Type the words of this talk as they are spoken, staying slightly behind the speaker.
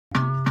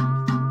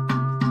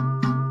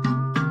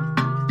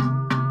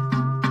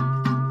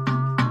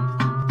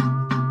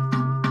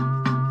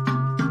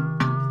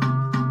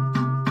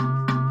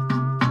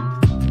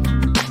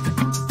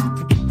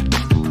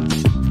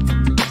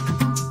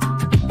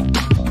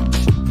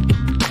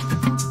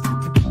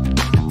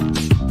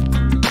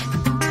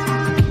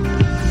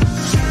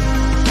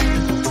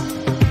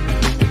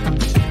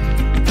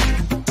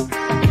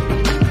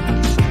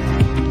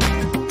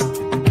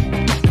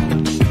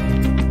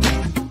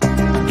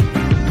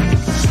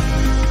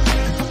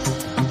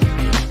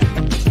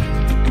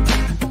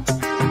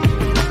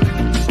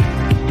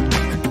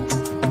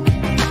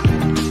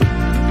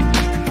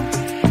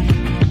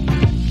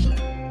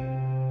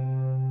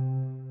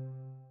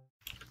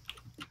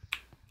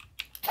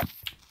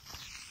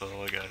Oh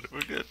my god,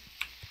 we're good.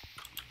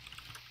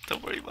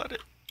 Don't worry about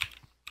it.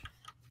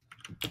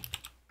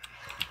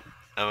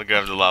 I'm gonna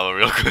grab the lava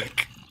real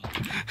quick.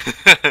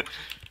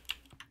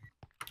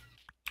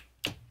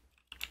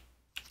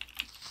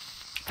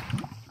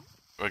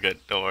 We're good,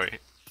 don't worry.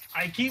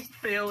 I keep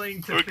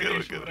failing to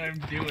finish what I'm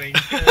doing.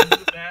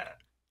 That...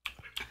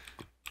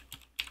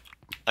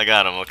 I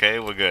got him, okay?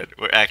 We're good.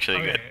 We're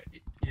actually good.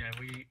 Yeah,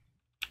 we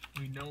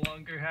no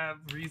longer have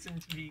reason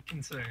to be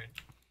concerned.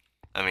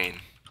 I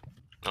mean,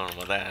 I don't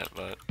know about that,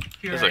 but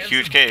Here, there's a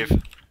huge cave.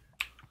 Food.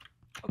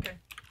 Okay.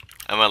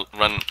 I'm gonna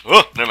run.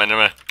 Oh, never mind,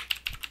 never mind.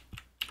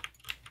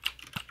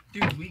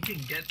 Dude, we can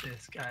get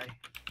this guy.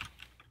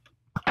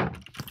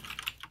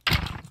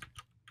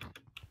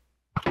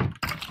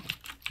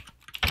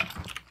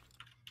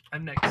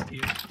 I'm next to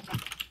you.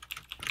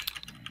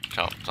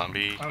 Chop,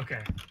 zombie.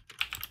 Okay.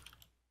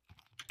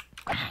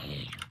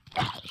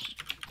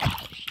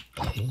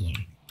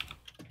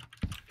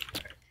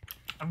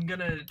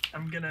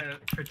 I'm gonna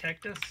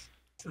protect us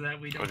so that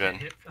we don't get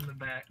hit from the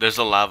back. There's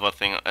a lava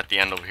thing at the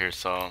end over here,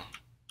 so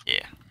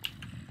yeah.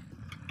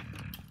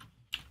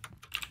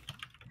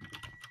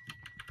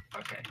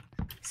 Okay.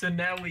 So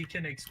now we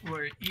can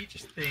explore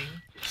each thing.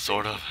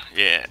 Sort of,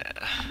 yeah.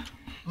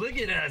 Look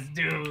at us,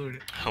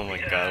 dude. Oh my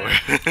god,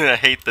 I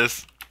hate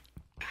this.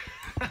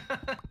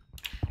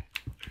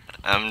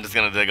 I'm just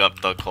gonna dig up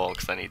the coal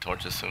because I need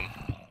torches soon.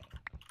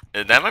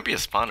 That might be a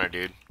spawner,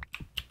 dude.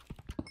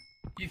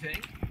 You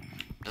think?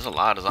 There's a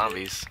lot of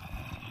zombies.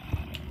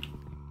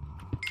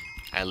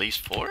 At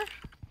least 4?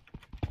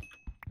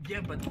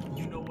 Yeah, but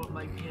you know what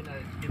might be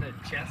in a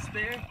chest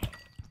there?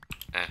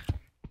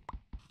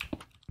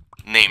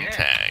 Name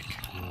tag.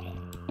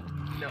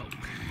 No.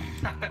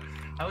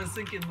 I was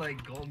thinking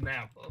like golden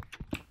apple.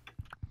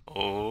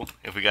 Oh,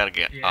 if we gotta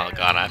get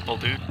god apple,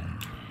 dude.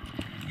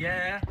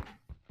 Yeah.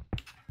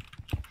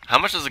 How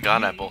much does a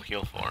god apple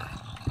heal for?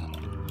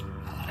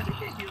 I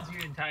think it heals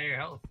your entire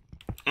health.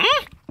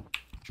 Hmm?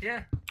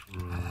 Yeah.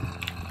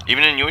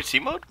 Even in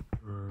UHC mode?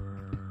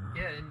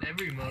 Yeah, in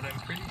every mode, I'm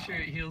pretty sure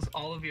it heals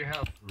all of your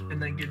health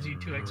and then gives you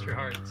 2 extra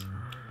hearts.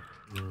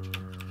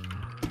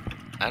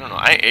 I don't know.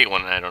 I ate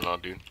one and I don't know,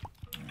 dude.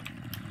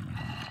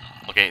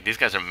 Okay, these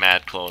guys are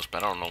mad close,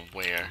 but I don't know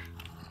where.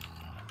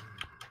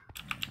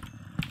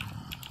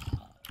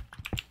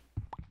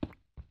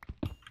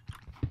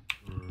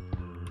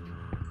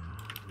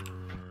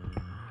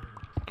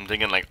 I'm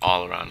digging like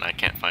all around. I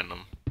can't find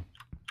them.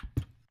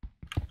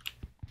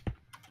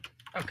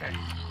 Okay.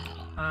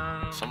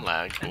 Some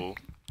lag. Ooh.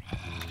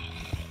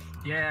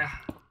 Yeah.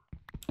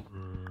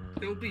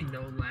 There'll be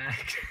no lag.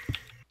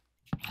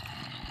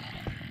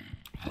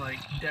 Like,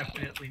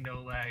 definitely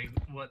no lag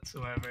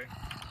whatsoever.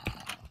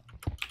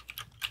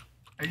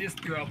 I just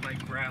threw out my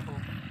gravel.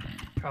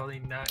 Probably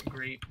not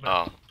great, but...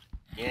 Oh.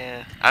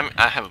 Yeah.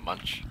 I have a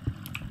bunch.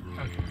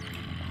 Okay.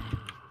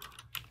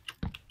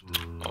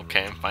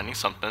 Okay, I'm finding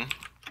something.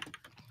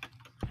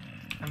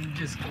 I'm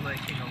just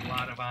collecting a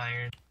lot of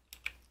iron.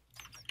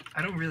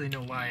 I don't really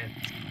know why.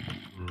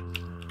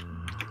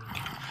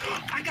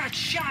 I got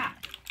shot!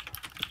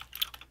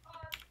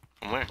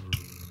 From where?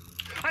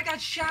 I got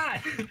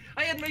shot!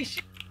 I had my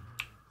shit!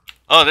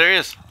 Oh, there he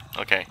is!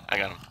 Okay, I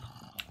got him.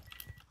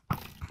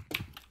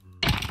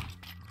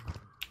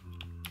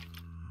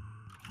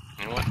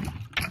 You know what?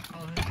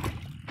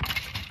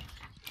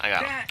 I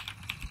got him. That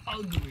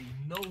ugly,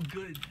 no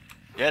good.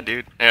 Yeah,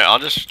 dude. Here, I'll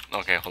just...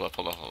 Okay, hold up.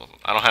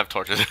 I don't have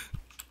torches.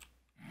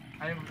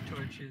 I have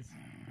torches.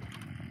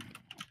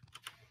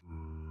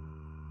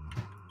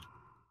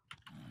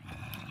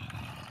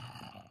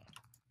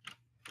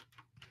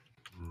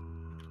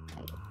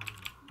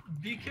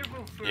 Be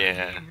careful for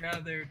the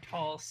rather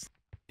tall...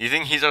 You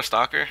think he's our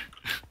stalker?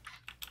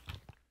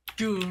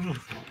 Dude.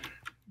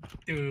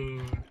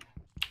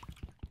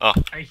 Oh,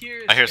 I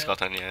hear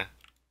skeleton, yeah.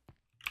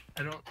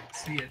 I don't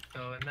see it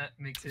though, and that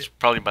makes it... It's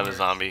probably by the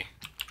zombie.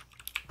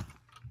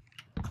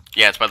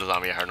 Yeah, it's by the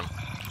zombie, I heard him.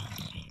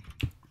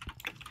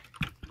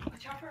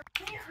 Watch out for a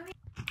plant, honey.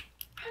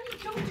 Honey,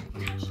 don't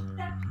touch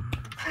that.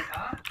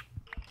 Huh?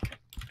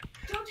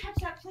 Don't touch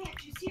that plant.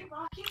 Do you see it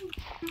rocking?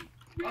 You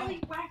really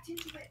whacked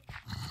into it.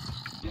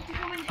 You have to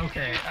go in.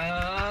 Okay,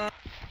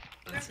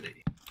 let's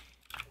see.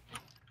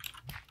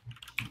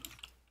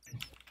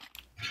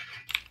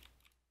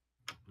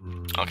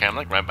 Okay, I'm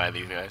like right by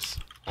these guys.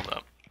 Hold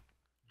up.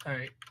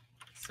 Alright,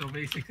 so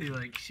basically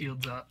like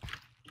shields up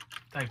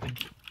type of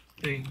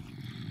thing.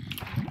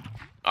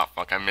 Oh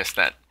fuck, I missed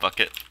that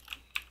bucket.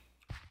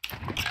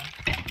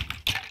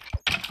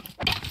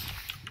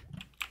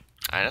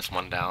 Alright, that's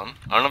one down.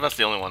 I don't know if that's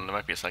the only one, there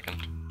might be a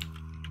second.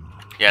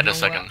 Yeah, just a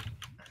second.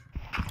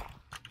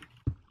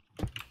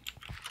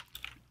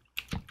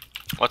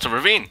 What's a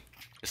ravine?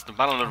 It's the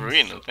bottom of the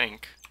ravine, I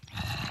think.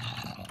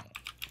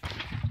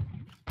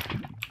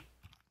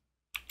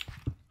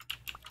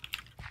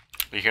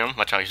 You hear him?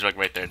 Watch out, he's like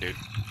right there, dude.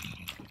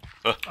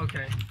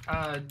 Okay,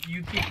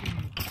 you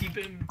keep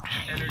him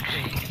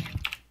entertained.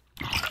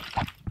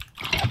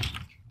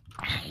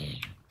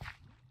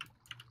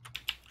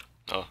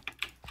 Oh.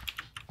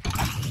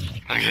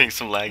 I'm getting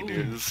some lag,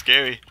 dude. This is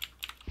scary.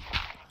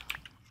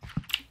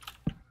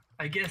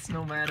 I guess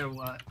no matter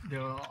what,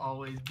 there will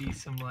always be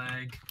some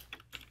lag,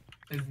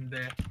 isn't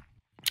there?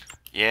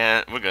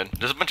 Yeah, we're good.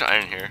 There's a bunch of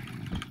iron here.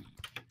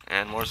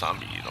 And more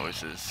zombie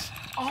noises.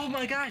 Oh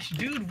my gosh,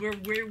 dude, we're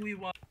where we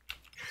want.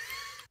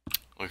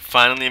 We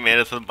finally made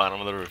it to the bottom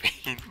of the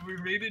ravine. We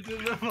made it to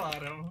the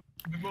bottom.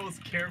 The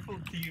most careful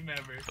team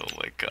ever. Oh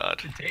my god.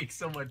 To take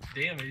so much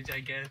damage,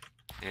 I guess.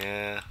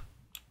 Yeah.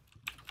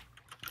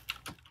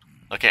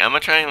 Okay, I'm gonna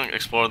try and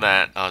explore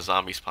that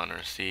zombie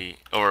spawner, see,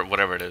 or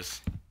whatever it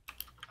is.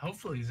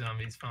 Hopefully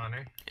zombie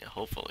spawner. Yeah,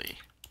 hopefully.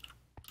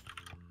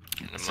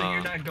 So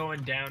you're not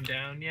going down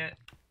yet?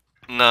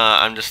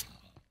 Nah, I'm just...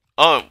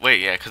 Oh, wait,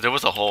 yeah, because there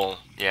was a hole.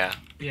 Yeah.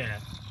 Yeah.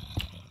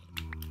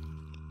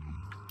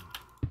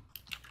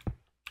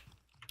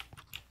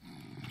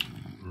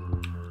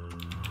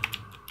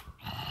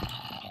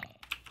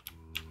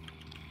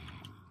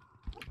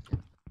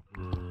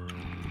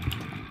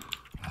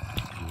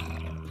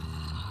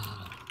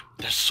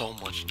 There's so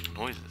much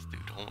noises,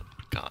 dude. Oh my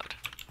god.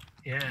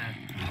 Yeah.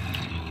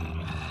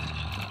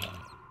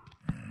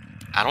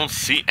 I don't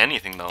see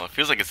anything though. It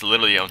feels like it's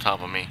literally on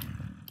top of me.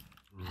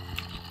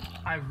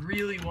 I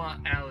really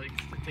want Alex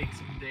to take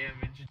some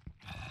damage.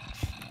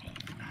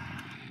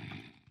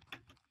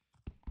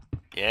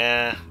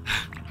 Yeah.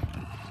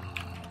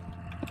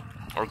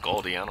 Or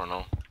Goldie, I don't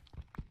know.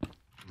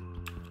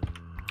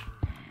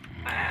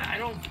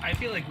 I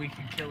feel like we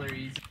can kill her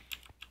easy.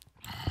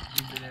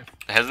 Even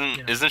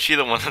if, Isn't she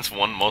the one that's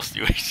won most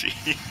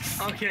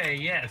UHCs? Okay,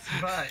 yes,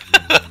 but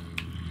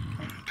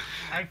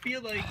I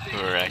feel like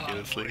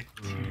miraculously.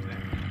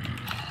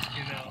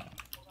 You know,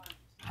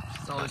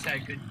 she's always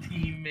had good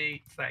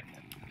teammates.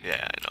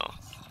 Yeah, I know.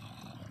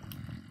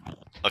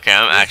 Okay,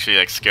 I'm actually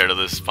like scared of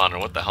this spawner.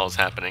 What the hell is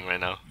happening right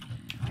now?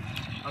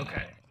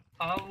 Okay,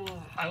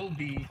 I will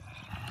be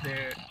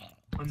there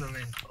on the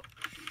rental.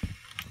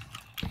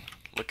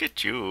 Look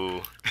at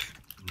you.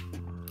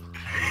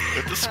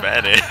 With the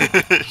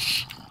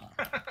Spanish.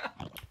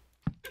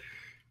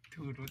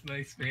 Dude, with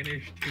my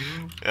Spanish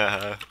too.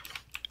 Uh-huh.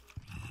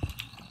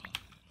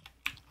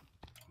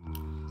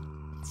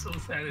 It's so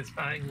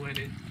satisfying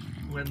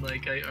when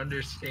like I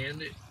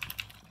understand it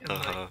and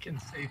like can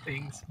say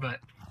things, but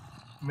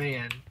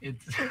man,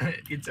 it's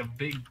it's a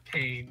big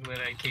pain when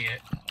I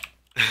can't.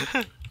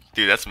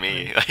 Dude, that's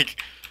me.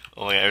 Like,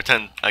 oh my god, every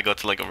time I go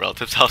to like a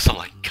relative's house, I'm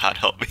like, God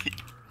help me.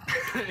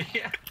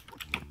 Yeah.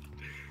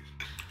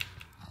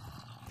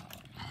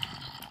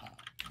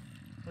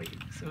 Wait,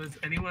 so is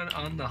anyone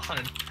on the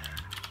hunt?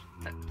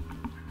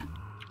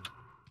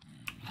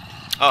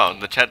 Oh,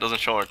 the chat doesn't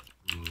show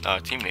our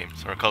team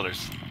names or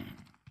colors.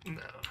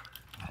 No.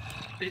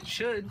 It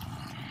should.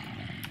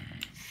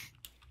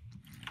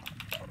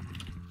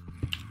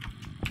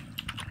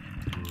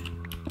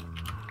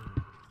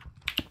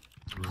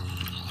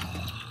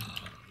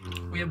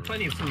 We have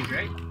plenty of food,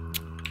 right?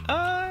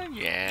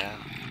 Yeah.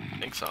 I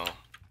think so.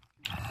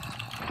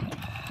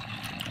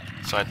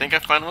 So I think I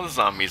find where the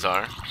zombies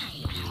are.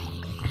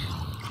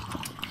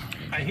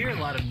 I hear a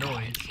lot of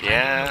noise.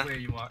 Yeah. I don't know where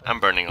you are. I'm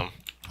burning them.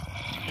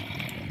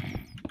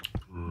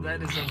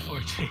 That is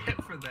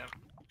unfortunate for them.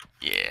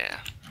 Yeah.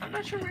 I'm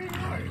not sure where you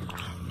are.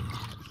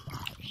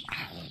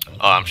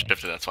 Oh, I'm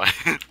shifted, that's why.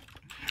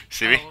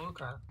 See me? Oh,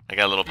 okay. I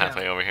got a little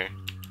pathway over here.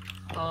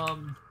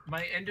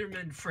 My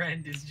Enderman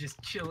friend is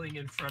just chilling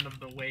in front of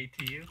the way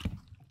to you.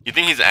 You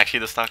think he's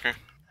actually the stalker?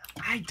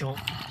 I don't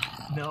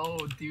know,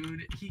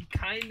 dude. He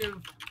kind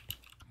of...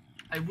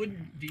 I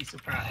wouldn't be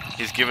surprised.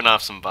 He's giving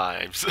off some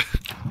vibes.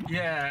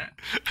 Yeah.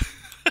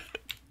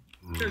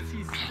 Because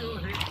he still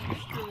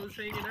is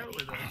hanging out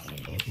with us.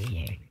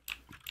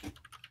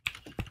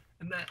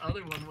 And that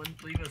other one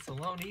wouldn't leave us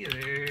alone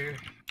either.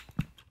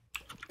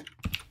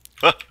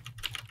 Huh.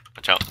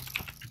 Watch out.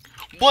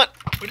 What?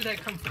 Where did that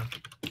come from?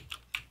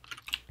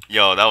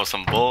 Yo, that was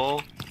some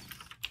bull.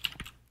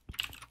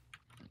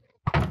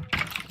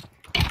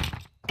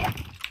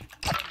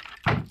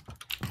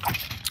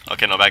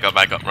 Okay, no, back up.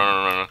 Run.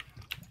 Run.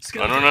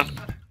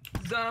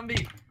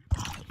 Zombie.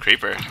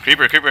 Creeper.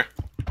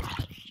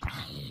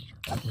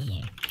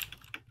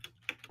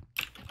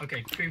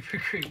 Okay, creeper,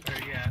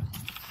 yeah.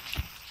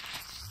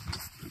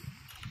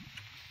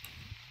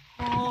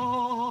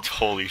 Oh.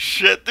 Holy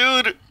shit,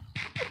 dude.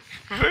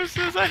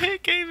 Versus, I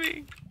hate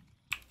gaming.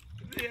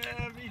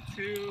 Yeah, me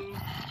too.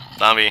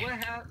 Zombie.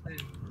 What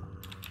happened?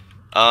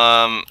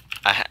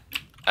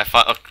 I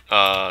fought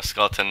a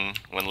skeleton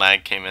when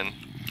lag came in.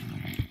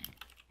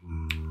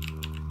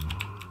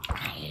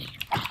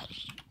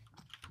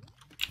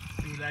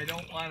 Dude, I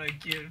don't want to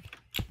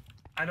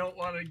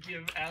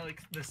give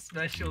Alex the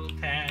special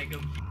tag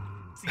of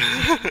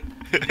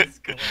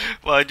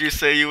Why'd you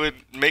say you would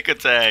make a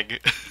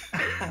tag?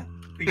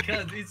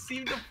 Because it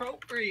seemed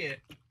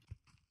appropriate.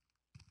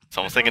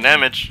 Someone's taking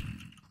damage.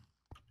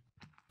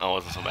 Oh, it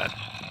wasn't so bad.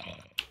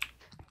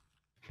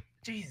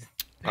 Jeez.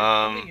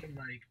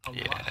 Like a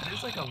lot.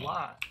 There's like a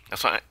lot.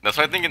 That's why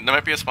I think there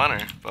might be a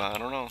spawner, but I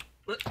don't know.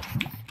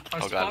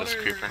 Oh god, there's a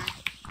creeper.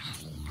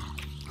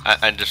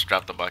 I just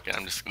dropped the bucket.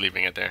 I'm just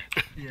leaving it there.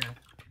 Yeah.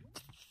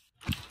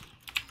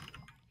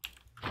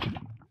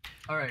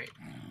 Alright.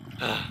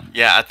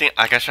 Yeah, I think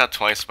I got shot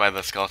twice by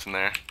the skeleton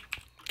there.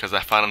 Because I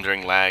found him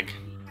during lag.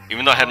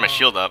 Even though I had my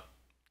shield up,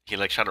 he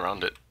like shot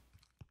around it.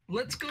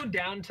 Let's go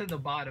down to the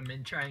bottom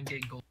and try and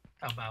get gold.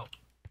 How about?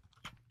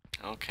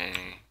 Okay.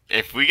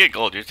 If we get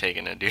gold, you're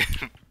taking it, dude.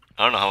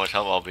 I don't know how much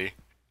help I'll be.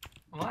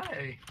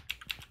 Why?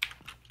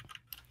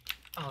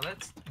 Oh,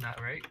 that's not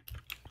right.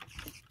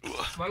 Ooh.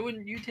 Why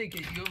wouldn't you take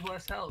it? You have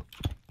less health.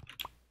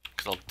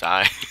 Because I'll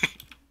die.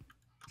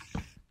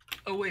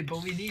 Oh wait,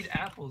 but we need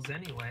apples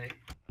anyway.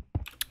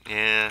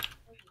 Yeah.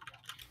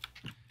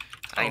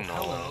 I know.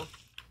 Hello.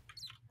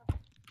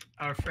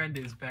 Our friend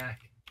is back.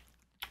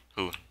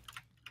 Who?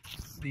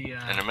 The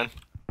Enderman?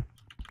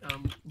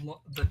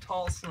 the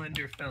tall,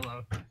 slender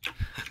fellow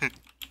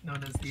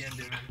known as the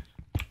Enderman.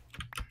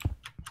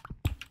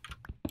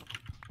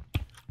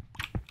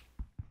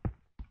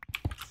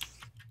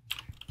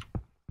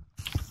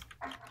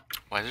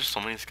 Why is there so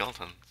many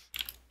skeletons?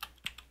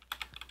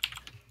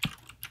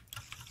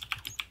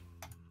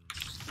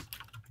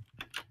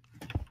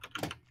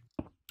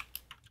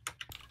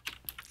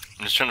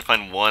 I'm just trying to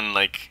find one,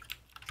 like,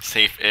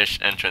 safe-ish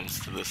entrance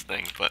to this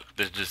thing, but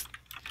there's just...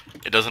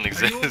 It doesn't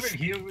exist. Are you over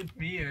here with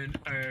me,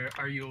 or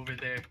are you over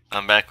there?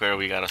 I'm back where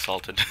we got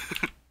assaulted.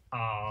 Oh.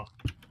 I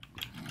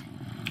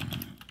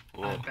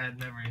Whoa. have bad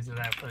memories of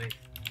that place.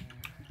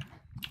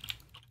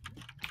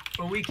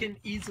 But we can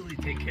easily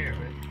take care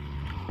of it.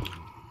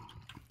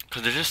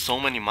 Because there's just so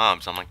many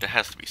mobs, I'm like, there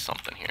has to be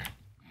something here.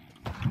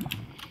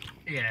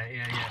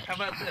 Yeah. How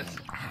about this?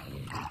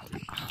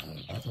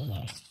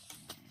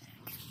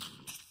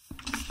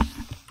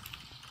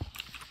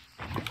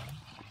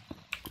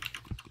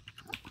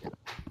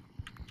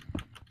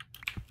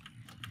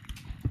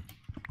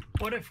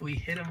 What if we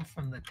hit him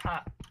from the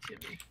top,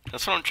 Jimmy?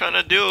 That's what I'm trying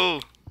to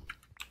do!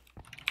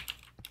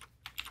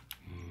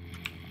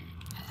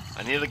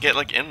 I need to get,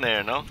 like, in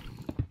there, no?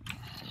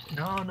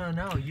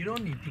 No. You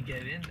don't need to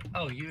get in.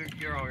 Oh,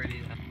 you're already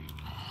in.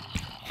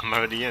 I'm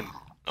already in.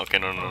 Okay,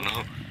 no.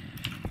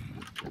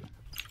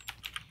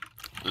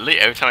 Literally,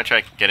 every time I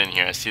try to get in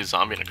here, I see a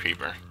zombie and a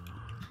creeper.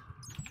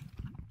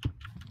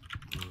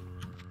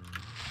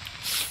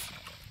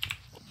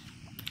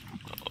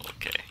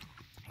 Okay.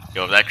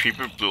 Yo, if that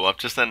creeper blew up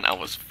just then, I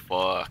was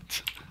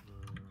fucked.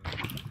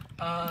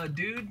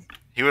 Dude.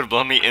 He would have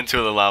blown me into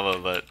the lava,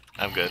 but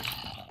I'm good.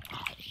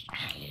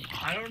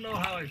 I don't know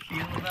how I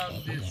feel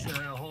about this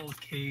whole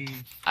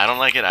cave. I don't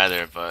like it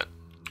either, but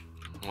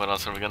what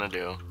else are we gonna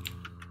do?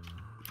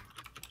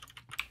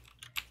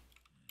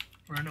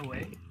 Run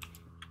away?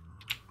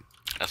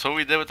 That's what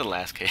we did with the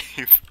last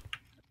cave.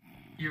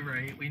 You're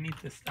right. We need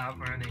to stop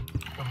running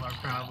from our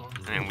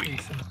problems. I mean, and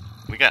face them.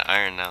 we got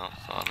iron now,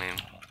 so I mean,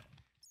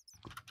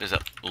 there's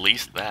at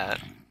least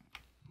that.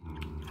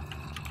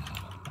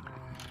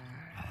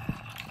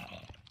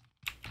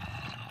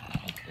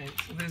 Okay,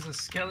 so there's a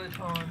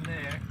skeleton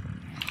there.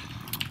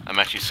 I'm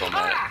actually so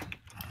mad.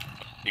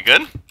 You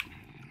good?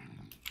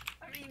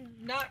 I mean,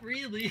 not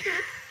really.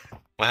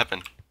 What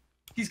happened?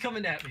 He's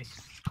coming at me.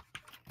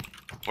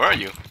 Where are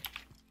you?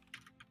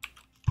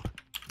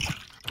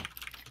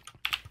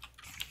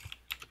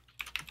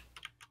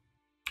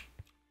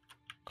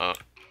 Oh.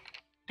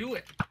 Do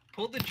it.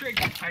 Pull the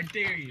trigger. I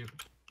dare you.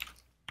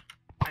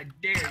 I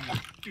dare you.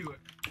 Do it.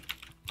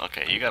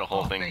 Okay, you got a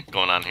whole thing thank you.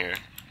 going on here.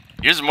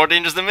 Yours is more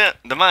dangerous than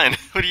mine.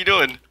 What are you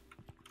doing?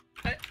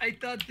 I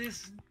thought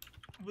this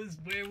was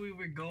where we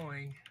were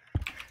going.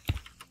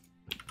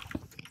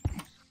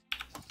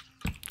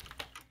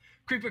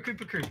 Creeper.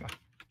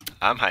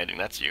 I'm hiding,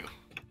 that's you.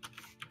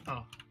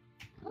 Oh.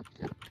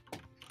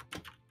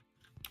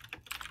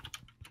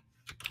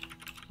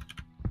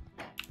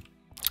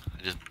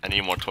 I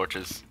need more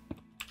torches.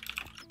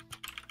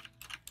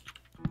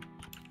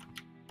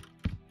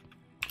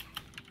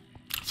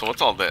 So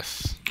what's all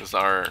this? This is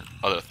our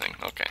other thing,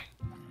 okay.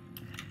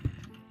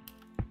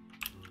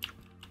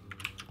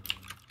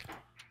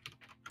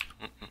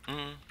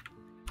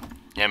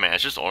 Yeah man,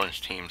 it's just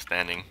orange team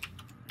standing.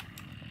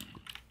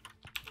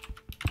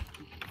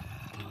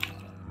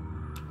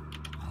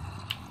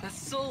 That's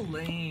so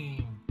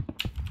lame.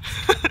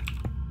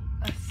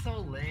 That's so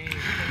lame.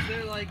 Because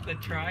they're like the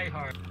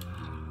try-hard.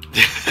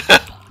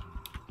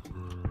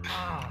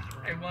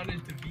 I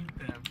wanted to beat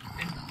them.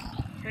 And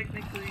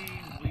technically,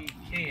 we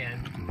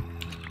can.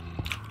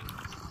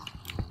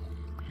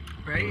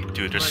 Right?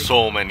 Dude, there's Like,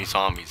 so many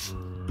zombies.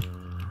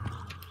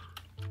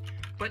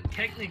 But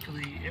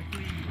technically, if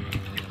we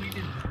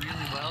did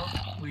really well,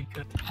 we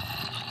could.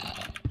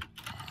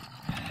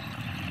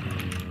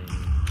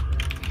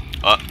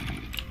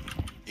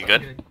 You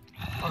good?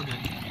 All good.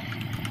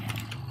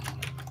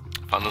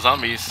 Found the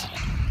zombies.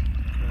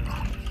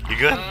 You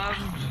good?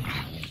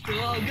 Still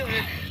all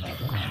good.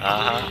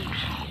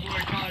 More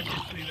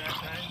cautiously that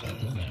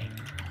time.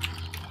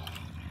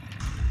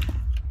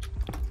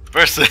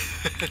 Versus.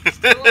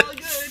 Still all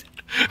good.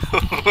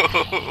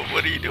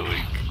 What are you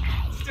doing?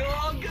 Still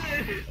all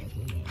good.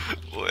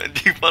 What,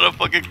 do you found a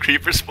fucking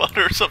creeper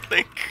spawner or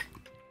something?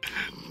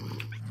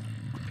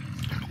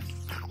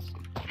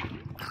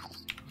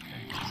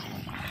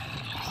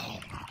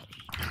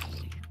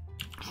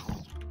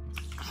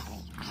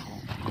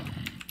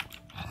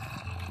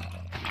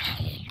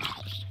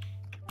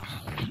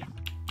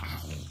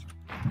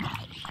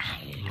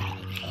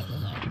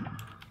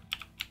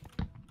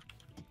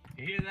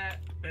 that?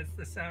 That's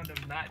the sound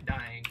of not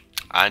dying.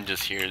 I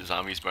just hear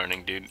zombies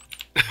burning, dude.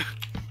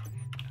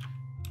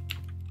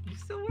 You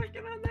still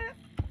working on that?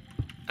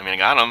 I mean, I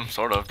got them,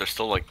 sort of. There's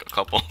still like a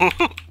couple.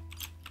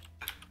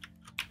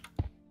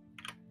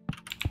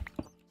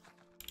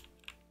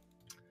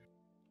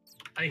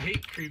 I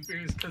hate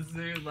creepers because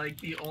they're like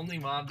the only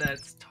mob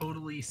that's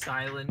totally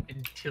silent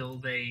until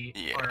they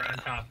are on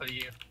top of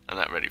you. I'm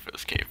not ready for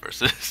this cave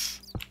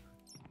versus.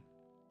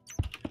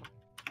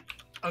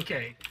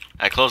 Okay.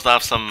 I closed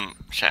off some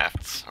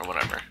shafts or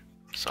whatever,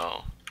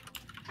 so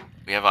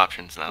we have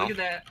options now. Look at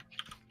that.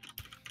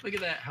 Look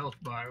at that health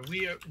bar.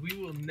 We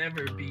will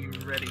never be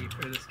ready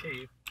for this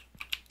cave.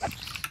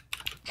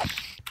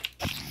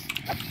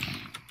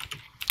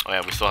 Oh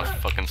yeah, we still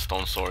have fucking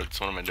stone swords.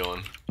 What am I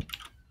doing?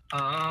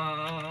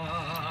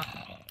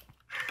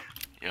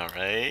 You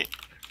alright?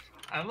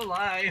 I'm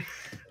alive.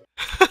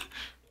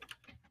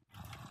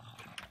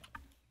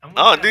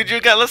 Oh, dude, you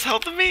got less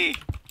health than me.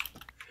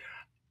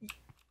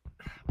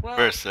 Well,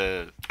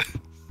 Versus.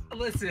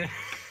 Listen,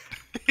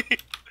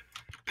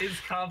 it's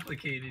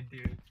complicated,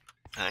 dude.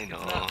 I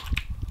know.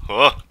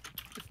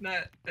 It's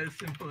not as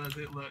simple as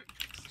it looks.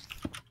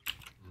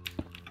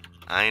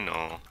 I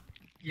know.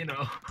 You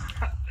know,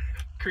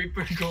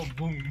 creeper go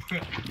boom.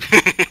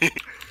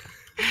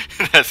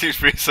 That seems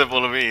pretty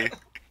simple to me.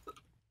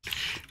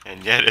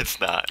 And yet it's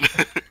not.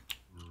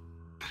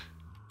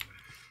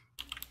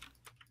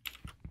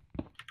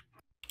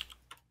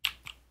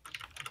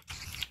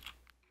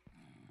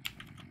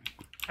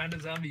 Found a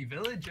zombie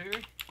villager.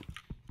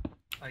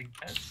 Like,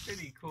 that's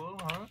pretty cool,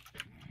 huh?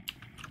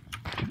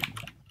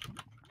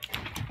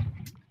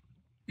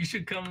 You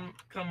should come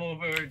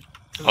over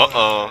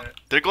to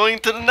they're going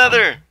to the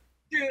nether!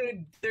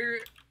 Dude,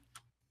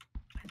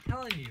 I'm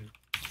telling you.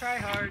 Try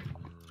hard.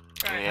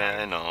 Try yeah,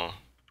 hard. I know.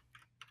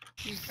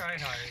 You try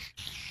hard.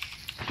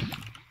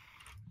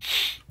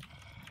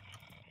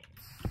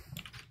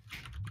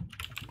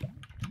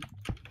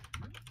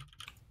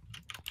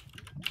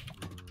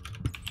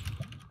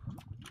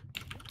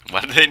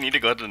 Why do they need to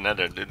go to the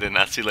nether? Did they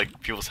not see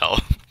like people's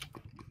health?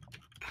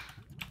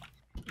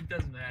 It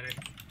doesn't matter.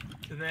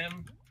 To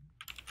them.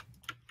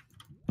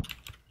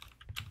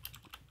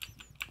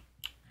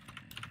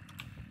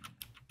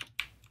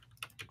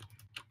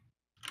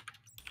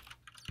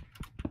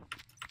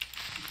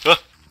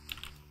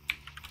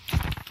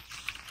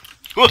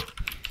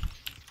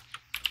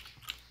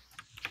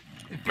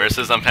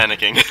 Versus, I'm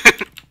panicking.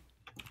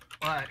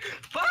 What?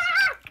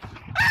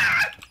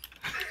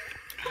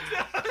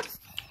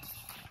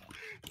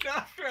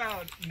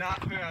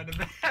 Not proud of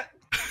that.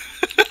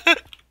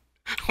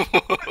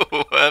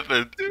 What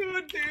happened?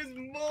 Dude, there's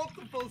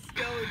multiple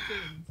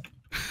skeletons.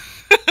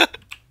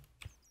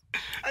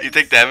 You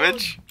take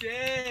damage?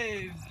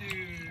 Dead,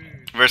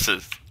 dude.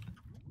 Versus.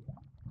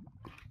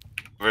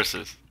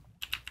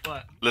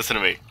 What? Listen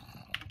to me.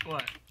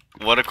 What?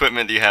 What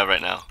equipment do you have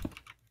right now?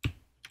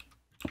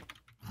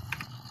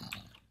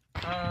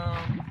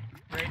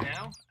 Right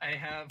now, I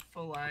have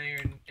full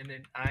iron and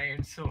an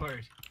iron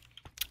sword.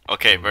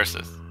 Okay,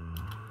 versus.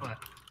 What?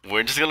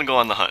 We're just gonna go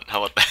on the hunt.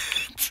 How about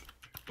that?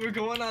 We're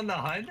going on the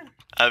hunt?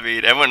 I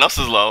mean, everyone else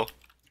is low.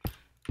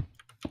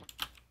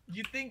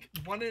 You think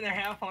 1.5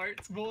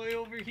 hearts boy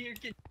over here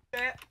can do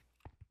that?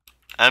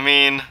 I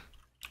mean,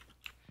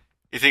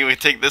 you think we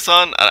take this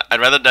on? I'd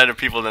rather die to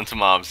people than to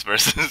mobs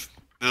versus.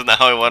 This is not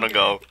how I want to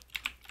go.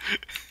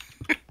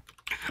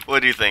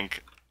 What do you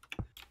think?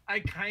 I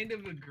kind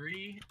of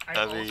agree. I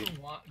also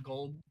want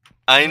gold.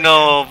 I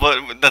know,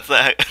 but that's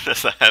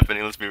not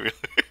happening. Let's be real.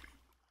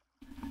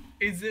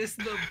 Is this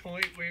the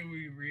point where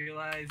we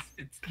realize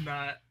it's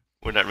not?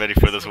 We're not ready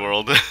for this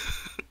world.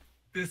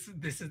 This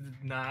is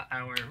not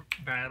our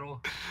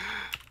battle.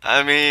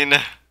 I mean,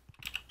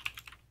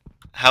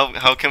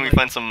 how can we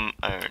find some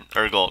iron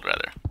or gold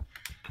rather?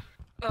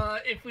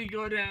 If we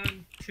go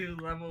down to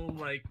level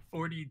like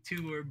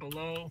 42 or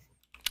below,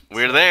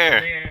 we're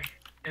there,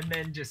 and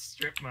then just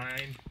strip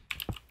mine.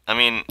 I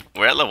mean,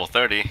 we're at level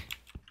 30.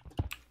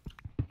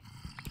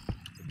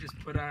 Just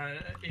put on,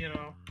 you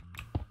know.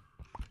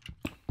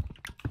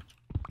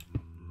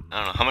 I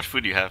don't know, how much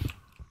food do you have?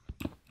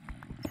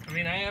 I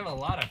mean, I have a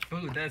lot of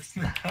food, that's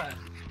not...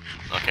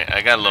 Okay,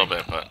 I got a little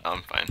bit, but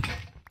I'm fine.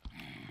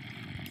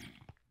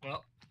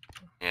 Well...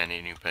 Yeah, I need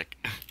a new pick.